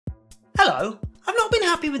Hello, I've not been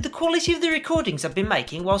happy with the quality of the recordings I've been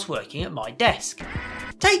making whilst working at my desk.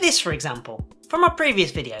 Take this for example, from my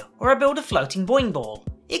previous video where I build a floating boing ball.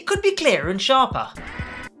 It could be clearer and sharper.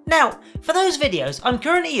 Now, for those videos I'm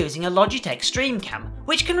currently using a Logitech StreamCam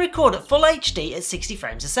which can record at full HD at 60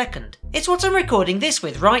 frames a second. It's what I'm recording this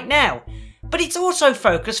with right now, but its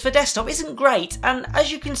autofocus for desktop isn't great, and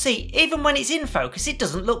as you can see, even when it's in focus it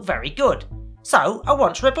doesn't look very good. So I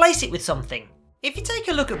want to replace it with something. If you take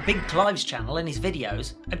a look at Big Clive's channel and his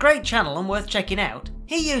videos, a great channel and worth checking out,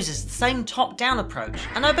 he uses the same top-down approach,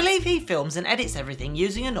 and I believe he films and edits everything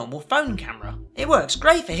using a normal phone camera. It works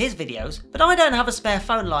great for his videos, but I don't have a spare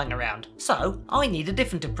phone lying around, so I need a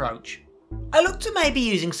different approach. I looked at maybe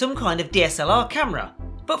using some kind of DSLR camera,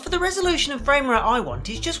 but for the resolution and frame rate I want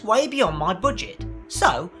is just way beyond my budget.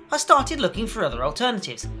 So I started looking for other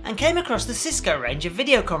alternatives and came across the Cisco range of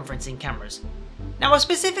video conferencing cameras. Now I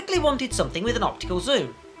specifically wanted something with an optical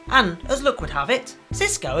zoom, and as luck would have it,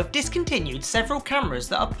 Cisco have discontinued several cameras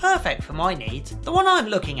that are perfect for my needs. The one I'm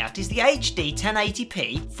looking at is the HD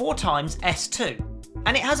 1080p 4xS2,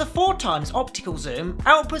 and it has a 4x optical zoom,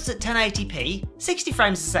 outputs at 1080p, 60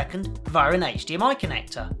 frames a second via an HDMI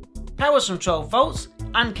connector, powers from 12 volts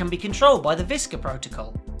and can be controlled by the VISCA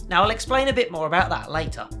protocol. Now I'll explain a bit more about that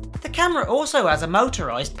later. The camera also has a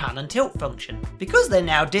motorised pan and tilt function. Because they're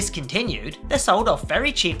now discontinued, they're sold off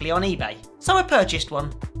very cheaply on eBay, so I purchased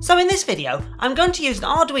one. So in this video, I'm going to use an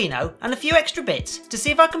Arduino and a few extra bits to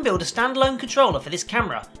see if I can build a standalone controller for this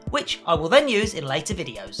camera, which I will then use in later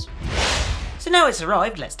videos. So now it's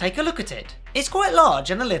arrived, let's take a look at it. It's quite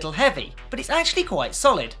large and a little heavy, but it's actually quite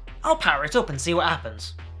solid. I'll power it up and see what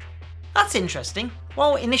happens. That's interesting.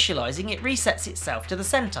 While initialising, it resets itself to the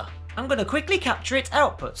centre. I'm going to quickly capture its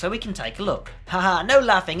output so we can take a look. Haha, no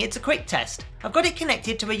laughing, it's a quick test. I've got it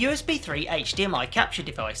connected to a USB 3 HDMI capture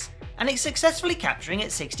device, and it's successfully capturing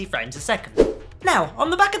at 60 frames a second. Now, on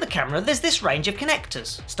the back of the camera there's this range of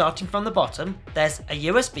connectors. Starting from the bottom, there's a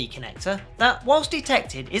USB connector that, whilst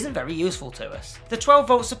detected, isn't very useful to us. The 12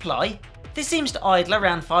 volt supply, this seems to idle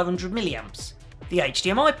around 500 milliamps. The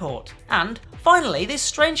HDMI port, and finally this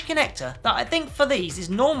strange connector that I think for these is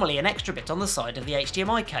normally an extra bit on the side of the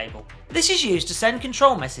HDMI cable. This is used to send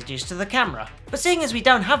control messages to the camera, but seeing as we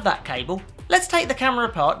don't have that cable, let's take the camera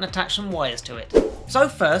apart and attach some wires to it. So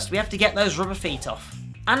first we have to get those rubber feet off,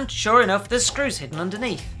 and sure enough there's screws hidden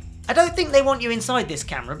underneath. I don't think they want you inside this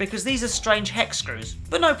camera because these are strange hex screws,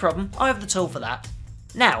 but no problem, I have the tool for that.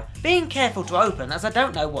 Now, being careful to open as I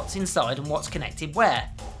don't know what's inside and what's connected where.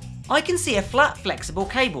 I can see a flat flexible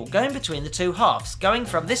cable going between the two halves going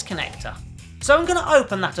from this connector. So I'm going to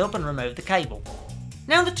open that up and remove the cable.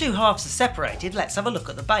 Now the two halves are separated, let's have a look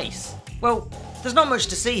at the base. Well, there's not much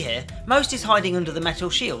to see here, most is hiding under the metal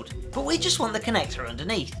shield, but we just want the connector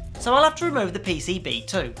underneath, so I'll have to remove the PCB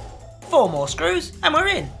too. 4 more screws and we're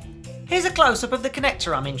in. Here's a close-up of the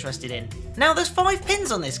connector I'm interested in. Now there's 5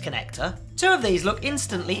 pins on this connector. 2 of these look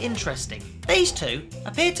instantly interesting. These 2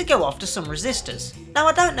 appear to go off to some resistors. Now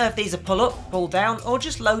I don't know if these are pull up, pull down, or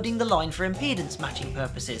just loading the line for impedance matching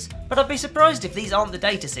purposes, but I'd be surprised if these aren't the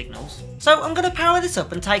data signals. So I'm going to power this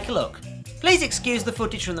up and take a look. Please excuse the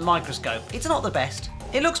footage from the microscope, it's not the best.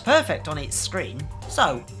 It looks perfect on its screen.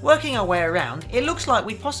 So, working our way around, it looks like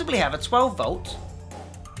we possibly have a 12 volt,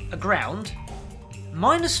 a ground,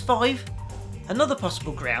 -5, another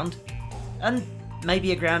possible ground, and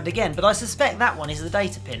maybe a ground again, but I suspect that one is the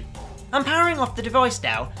data pin. I'm powering off the device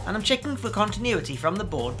now, and I'm checking for continuity from the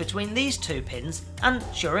board between these 2 pins, and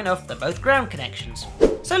sure enough they're both ground connections.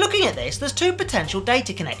 So looking at this, there's 2 potential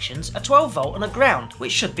data connections, a 12 volt and a ground,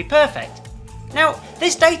 which should be perfect. Now,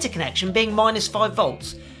 this data connection being -5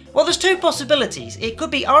 volts, well there's 2 possibilities. It could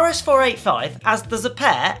be RS485 as there's a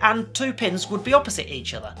pair and 2 pins would be opposite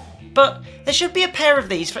each other. But there should be a pair of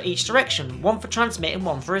these for each direction, one for transmit and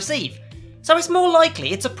one for receive. So it's more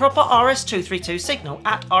likely it's a proper RS232 signal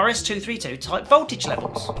at RS232 type voltage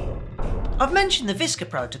levels. I've mentioned the VISCA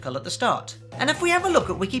protocol at the start, and if we have a look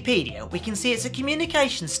at Wikipedia we can see it's a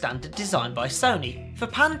communication standard designed by Sony for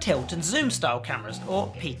pan, tilt and zoom style cameras,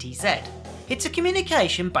 or PTZ. It's a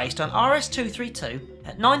communication based on RS232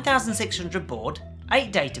 at 9600 baud,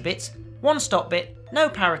 8 data bits, 1 stop bit, no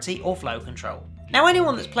parity or flow control. Now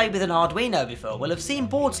anyone that's played with an Arduino before will have seen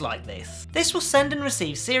boards like this. This will send and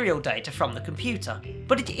receive serial data from the computer,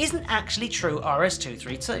 but it isn't actually true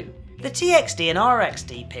RS232. The TXD and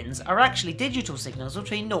RXD pins are actually digital signals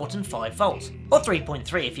between 0 and 5 volts, or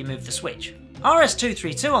 3.3 if you move the switch.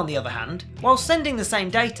 RS232 on the other hand, while sending the same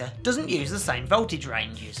data, doesn't use the same voltage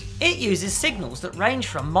ranges. It uses signals that range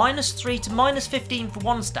from -3 to -15 for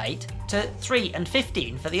one state to 3 and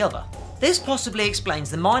 15 for the other. This possibly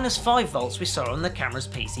explains the -5 volts we saw on the camera's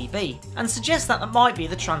PCB, and suggests that that might be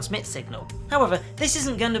the transmit signal. However, this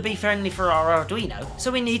isn't going to be friendly for our Arduino,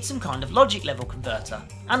 so we need some kind of logic level converter.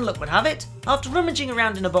 And look would have it, after rummaging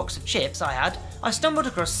around in a box of chips I stumbled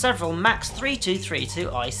across several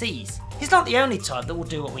MAX3232 ICs. It's not the only type that will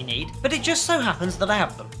do what we need, but it just so happens that I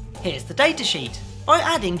have them. Here's the datasheet. By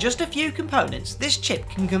adding just a few components, this chip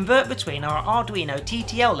can convert between our Arduino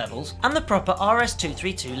TTL levels and the proper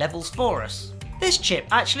RS232 levels for us. This chip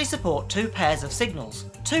actually supports 2 pairs of signals,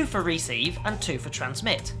 2 for receive and 2 for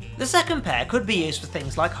transmit. The second pair could be used for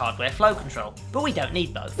things like hardware flow control, but we don't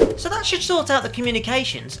need both. So that should sort out the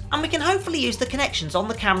communications, and we can hopefully use the connections on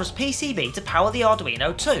the camera's PCB to power the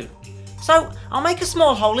Arduino too. So I'll make a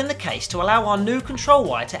small hole in the case to allow our new control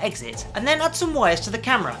wire to exit, and then add some wires to the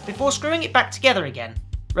camera before screwing it back together again.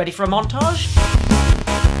 Ready for a montage?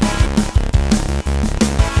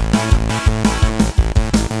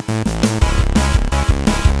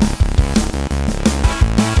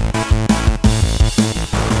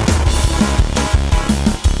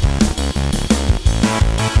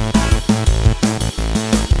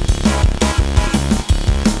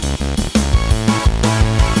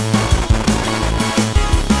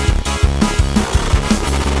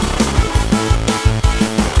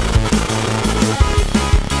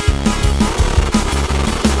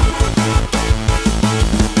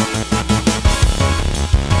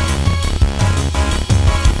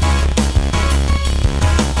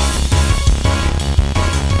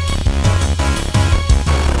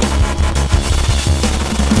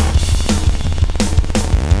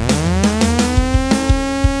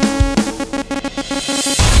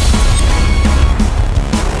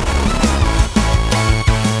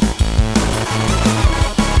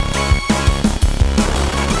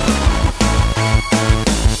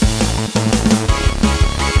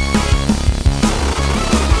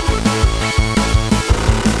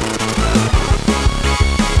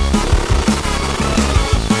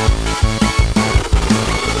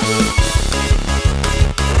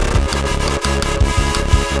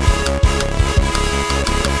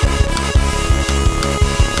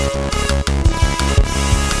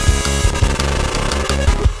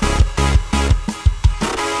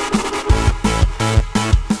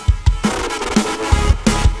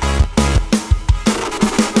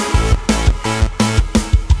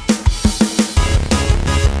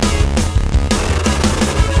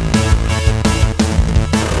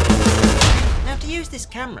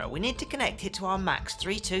 We need to connect it to our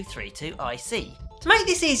MAX3232 IC. To make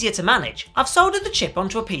this easier to manage, I've soldered the chip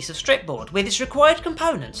onto a piece of strip board with its required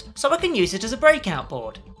components so I can use it as a breakout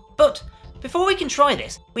board. But before we can try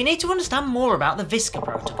this, we need to understand more about the VISCA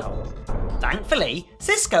protocol. Thankfully,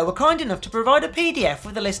 Cisco were kind enough to provide a PDF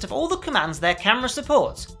with a list of all the commands their camera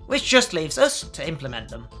supports, which just leaves us to implement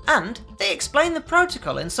them. And they explain the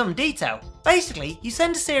protocol in some detail. Basically, you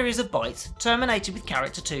send a series of bytes terminated with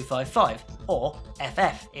character 255, or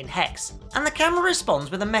FF in hex, and the camera responds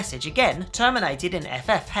with a message again terminated in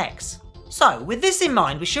FF hex. So, with this in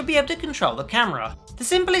mind, we should be able to control the camera. The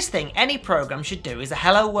simplest thing any program should do is a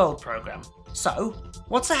Hello World program. So,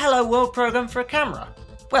 what's a Hello World program for a camera?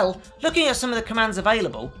 Well, looking at some of the commands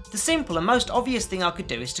available, the simple and most obvious thing I could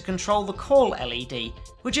do is to control the call LED,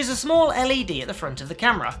 which is a small LED at the front of the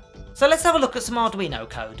camera. So let's have a look at some Arduino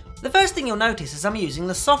code. The first thing you'll notice is I'm using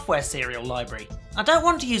the software serial library. I don't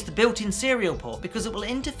want to use the built-in serial port because it will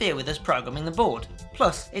interfere with us programming the board.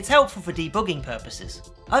 Plus, it's helpful for debugging purposes.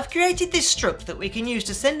 I've created this struct that we can use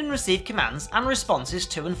to send and receive commands and responses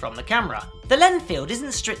to and from the camera. The len field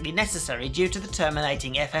isn't strictly necessary due to the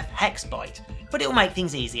terminating FF hex byte, but it will make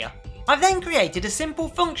things easier. I've then created a simple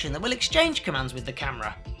function that will exchange commands with the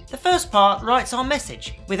camera. The first part writes our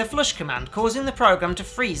message, with a flush command causing the program to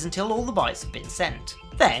freeze until all the bytes have been sent.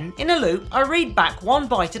 Then, in a loop, I read back 1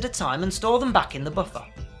 byte at a time and store them back in the buffer.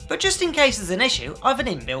 But just in case there's an issue, I've an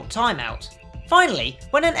inbuilt timeout. Finally,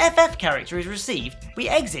 when an FF character is received, we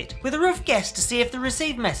exit with a rough guess to see if the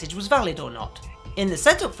received message was valid or not. In the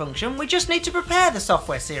setup function, we just need to prepare the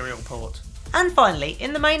software serial port. And finally,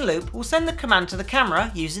 in the main loop, we'll send the command to the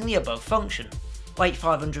camera using the above function. Wait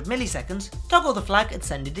 500 milliseconds, toggle the flag and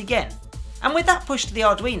send it again. And with that pushed to the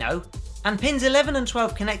Arduino, and pins 11 and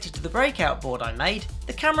 12 connected to the breakout board I made,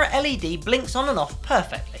 the camera LED blinks on and off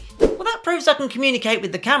perfectly. Well, that proves I can communicate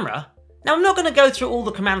with the camera. Now I'm not going to go through all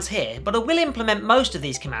the commands here, but I will implement most of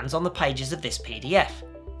these commands on the pages of this PDF.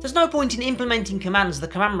 There's no point in implementing commands the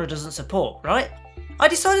camera doesn't support, right? I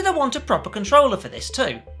decided I want a proper controller for this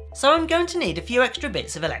too. So I'm going to need a few extra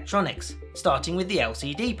bits of electronics, starting with the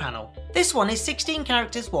LCD panel. This one is 16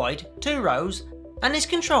 characters wide, 2 rows, and is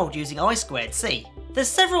controlled using I2C. There's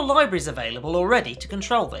several libraries available already to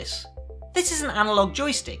control this. This is an analog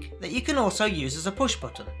joystick that you can also use as a push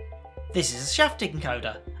button. This is a shaft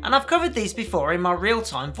encoder, and I've covered these before in my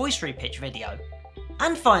real-time voice repitch video.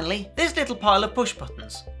 And finally, this little pile of push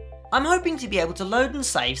buttons. I'm hoping to be able to load and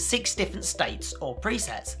save 6 different states or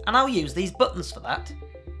presets, and I'll use these buttons for that.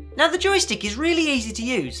 Now the joystick is really easy to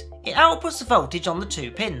use. It outputs the voltage on the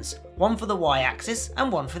 2 pins, one for the Y axis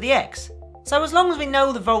and one for the X. So as long as we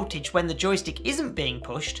know the voltage when the joystick isn't being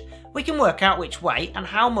pushed, we can work out which way and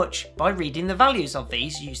how much by reading the values of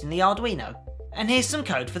these using the Arduino. And here's some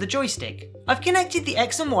code for the joystick. I've connected the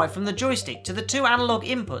X and Y from the joystick to the 2 analog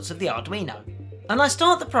inputs of the Arduino. And I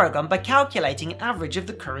start the program by calculating an average of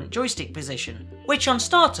the current joystick position, which on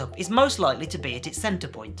startup is most likely to be at its centre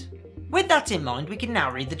point. With that in mind, we can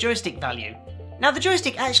now read the joystick value. Now the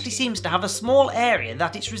joystick actually seems to have a small area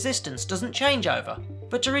that its resistance doesn't change over,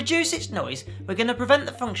 but to reduce its noise, we're going to prevent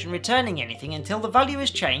the function returning anything until the value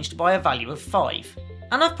is changed by a value of 5.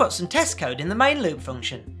 And I've put some test code in the main loop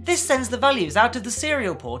function. This sends the values out of the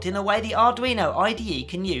serial port in a way the Arduino IDE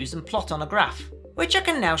can use and plot on a graph, which I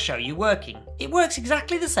can now show you working. It works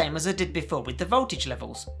exactly the same as I did before with the voltage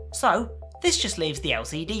levels. So this just leaves the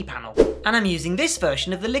LCD panel. And I'm using this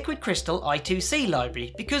version of the Liquid Crystal I2C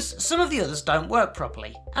library because some of the others don't work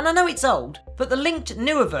properly. And I know it's old, but the linked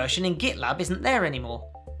newer version in GitLab isn't there anymore.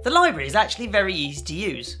 The library is actually very easy to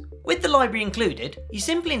use. With the library included, you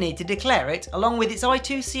simply need to declare it along with its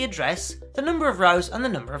I2C address, the number of rows and the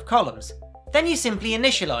number of columns. Then you simply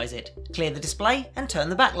initialize it, clear the display and turn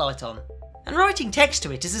the backlight on. And writing text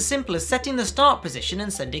to it is as simple as setting the start position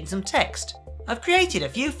and sending some text. I've created a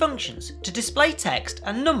few functions to display text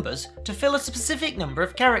and numbers to fill a specific number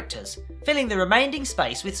of characters, filling the remaining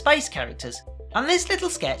space with space characters, and this little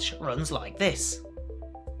sketch runs like this.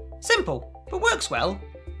 Simple, but works well.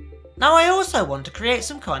 Now I also want to create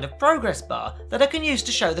some kind of progress bar that I can use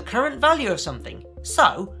to show the current value of something,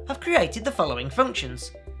 so I've created the following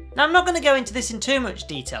functions. Now I'm not going to go into this in too much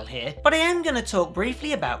detail here, but I am going to talk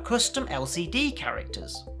briefly about custom LCD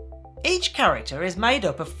characters. Each character is made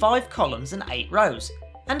up of 5 columns and 8 rows,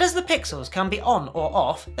 and as the pixels can be on or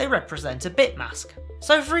off, they represent a bit mask.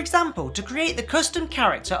 So for example, to create the custom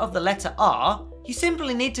character of the letter R, you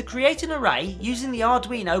simply need to create an array using the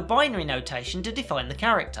Arduino binary notation to define the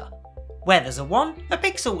character. Where there's a 1, a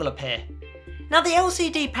pixel will appear. Now the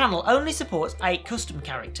LCD panel only supports 8 custom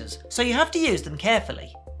characters, so you have to use them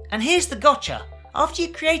carefully. And here's the gotcha. After you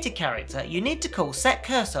create a character, you need to call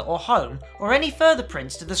setCursor or home, or any further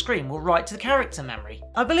prints to the screen will write to the character memory.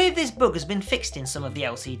 I believe this bug has been fixed in some of the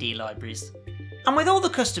LCD libraries. And with all the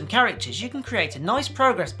custom characters, you can create a nice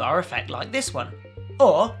progress bar effect like this one.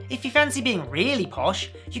 Or, if you fancy being really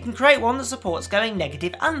posh, you can create one that supports going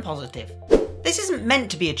negative and positive. This isn't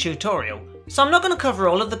meant to be a tutorial, so I'm not going to cover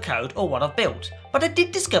all of the code or what I've built, but I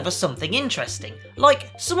did discover something interesting,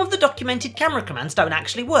 like some of the documented camera commands don't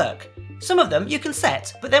actually work. Some of them you can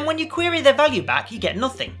set, but then when you query their value back, you get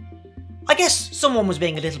nothing. I guess someone was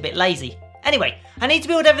being a little bit lazy. Anyway, I need to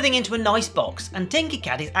build everything into a nice box, and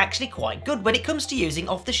Tinkercad is actually quite good when it comes to using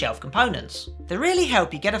off-the-shelf components. They really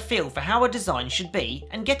help you get a feel for how a design should be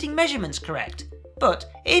and getting measurements correct. But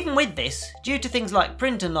even with this, due to things like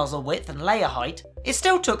printer nozzle width and layer height, it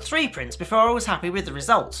still took 3 prints before I was happy with the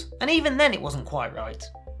results, and even then it wasn't quite right.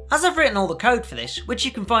 As I've written all the code for this, which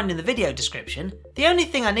you can find in the video description, the only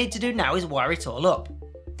thing I need to do now is wire it all up.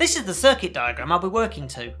 This is the circuit diagram I'll be working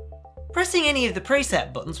to. Pressing any of the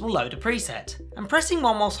preset buttons will load a preset, and pressing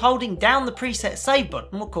one whilst holding down the preset save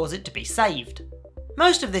button will cause it to be saved.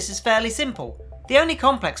 Most of this is fairly simple. The only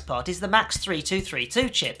complex part is the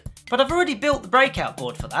MAX3232 chip, but I've already built the breakout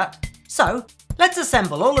board for that. So, let's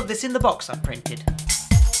assemble all of this in the box I've printed.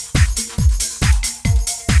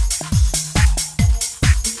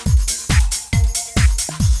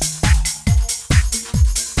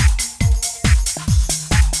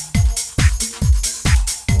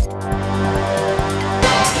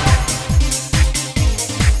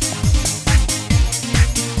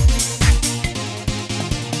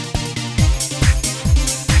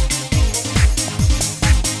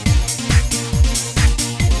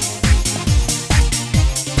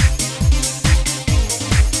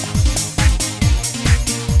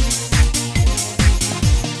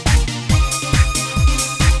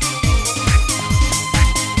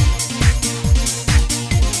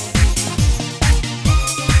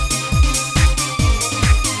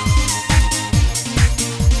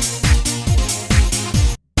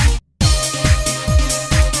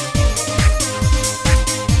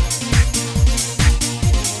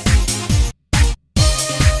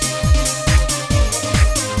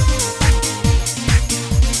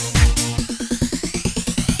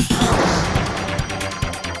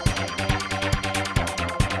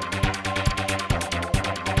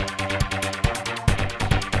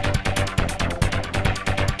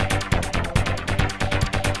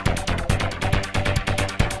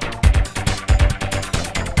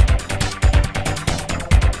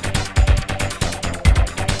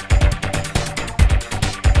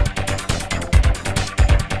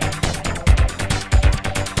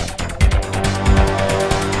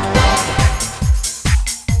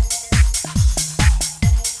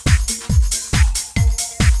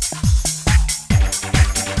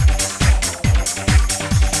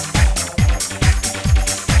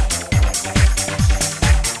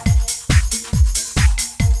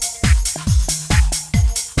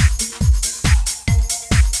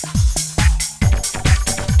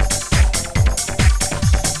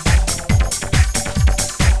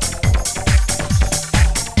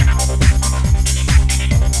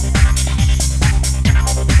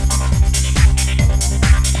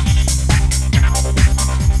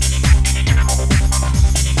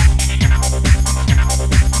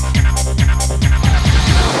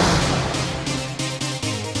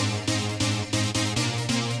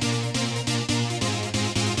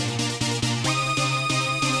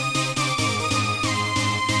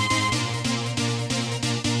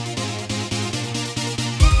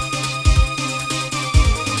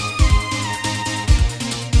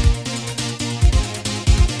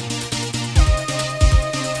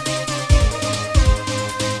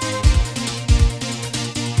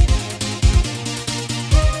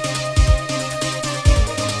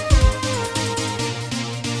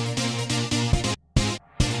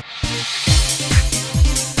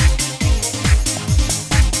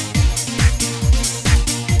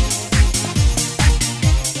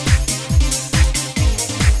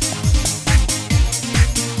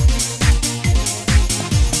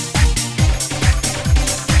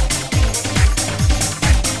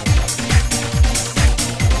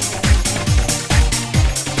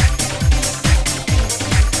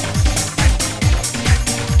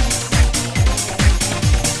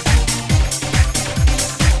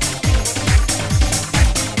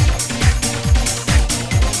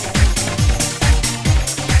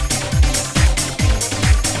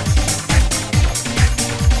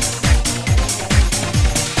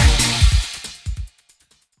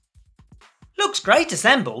 great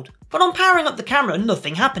assembled, but on powering up the camera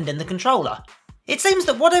nothing happened in the controller. It seems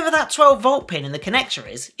that whatever that 12V pin in the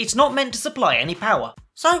connector is, it's not meant to supply any power.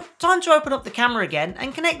 So time to open up the camera again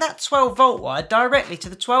and connect that 12V wire directly to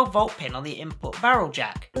the 12V pin on the input barrel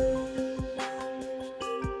jack.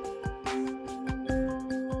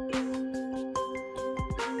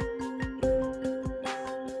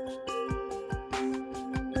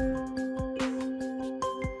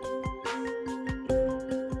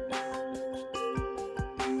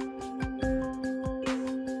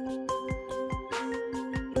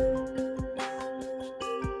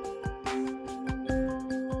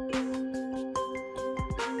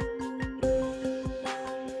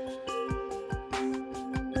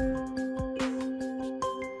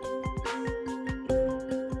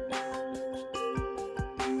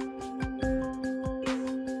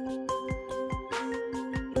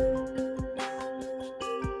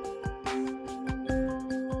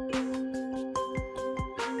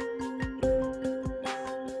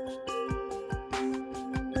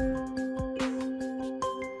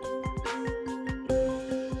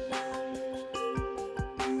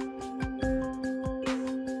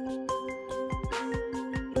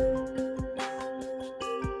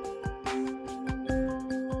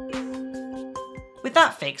 With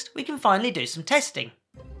that fixed, we can finally do some testing.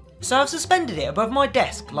 So I've suspended it above my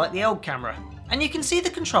desk like the old camera, and you can see the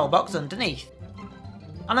control box underneath.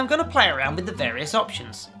 And I'm going to play around with the various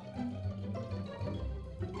options.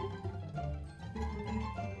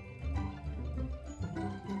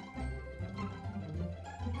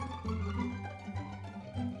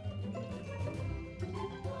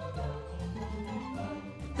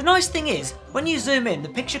 The nice thing is, when you zoom in, the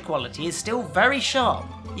picture quality is still very sharp.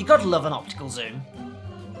 You gotta love an optical zoom.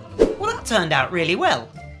 Well, that turned out really well.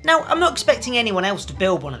 Now, I'm not expecting anyone else to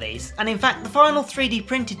build one of these, and in fact the final 3D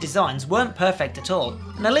printed designs weren't perfect at all,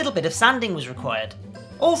 and a little bit of sanding was required.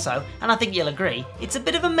 Also, and I think you'll agree, it's a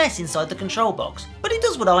bit of a mess inside the control box, but it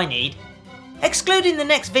does what I need. Excluding the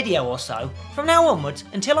next video or so, from now onwards,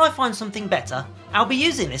 until I find something better, I'll be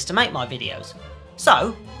using this to make my videos.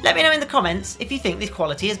 So, let me know in the comments if you think this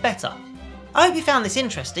quality is better. I hope you found this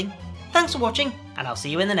interesting. Thanks for watching, and I'll see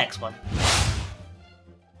you in the next one.